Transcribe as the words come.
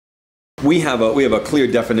We have a clear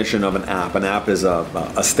definition of an app. An app is a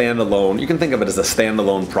standalone. You can think of it as a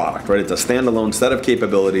standalone product, right? It's a standalone set of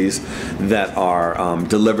capabilities that are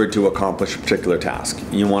delivered to accomplish a particular task.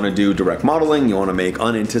 You want to do direct modeling. You want to make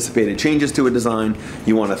unanticipated changes to a design.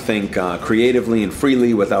 You want to think creatively and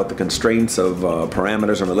freely without the constraints of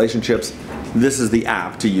parameters and relationships. This is the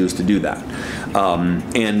app to use to do that,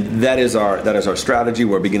 and that is our strategy.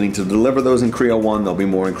 We're beginning to deliver those in Creo 1. There'll be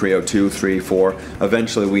more in Creo 2, 3, 4.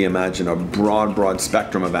 Eventually, we imagine a broad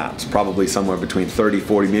spectrum of apps, probably somewhere between 30,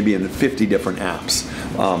 40, maybe even 50 different apps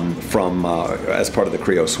as part of the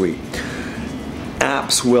Creo suite.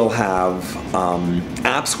 Apps will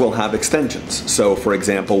have extensions. So, for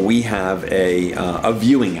example, we have a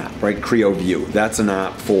viewing app, right? Creo View. That's an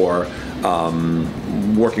app for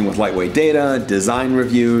working with lightweight data, design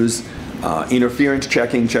reviews, interference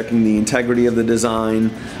checking the integrity of the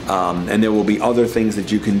design, and there will be other things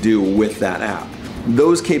that you can do with that app.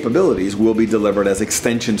 Those capabilities will be delivered as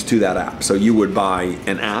extensions to that app. So you would buy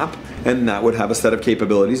an app, and that would have a set of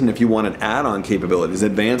capabilities, and if you wanted add-on capabilities,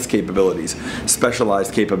 advanced capabilities,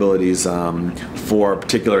 specialized capabilities for a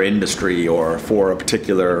particular industry or for a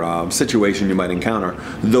particular situation you might encounter,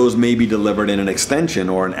 those may be delivered in an extension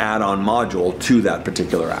or an add-on module to that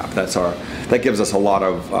particular app. That gives us a lot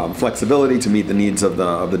of flexibility to meet the needs of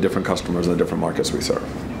the different customers and the different markets we serve.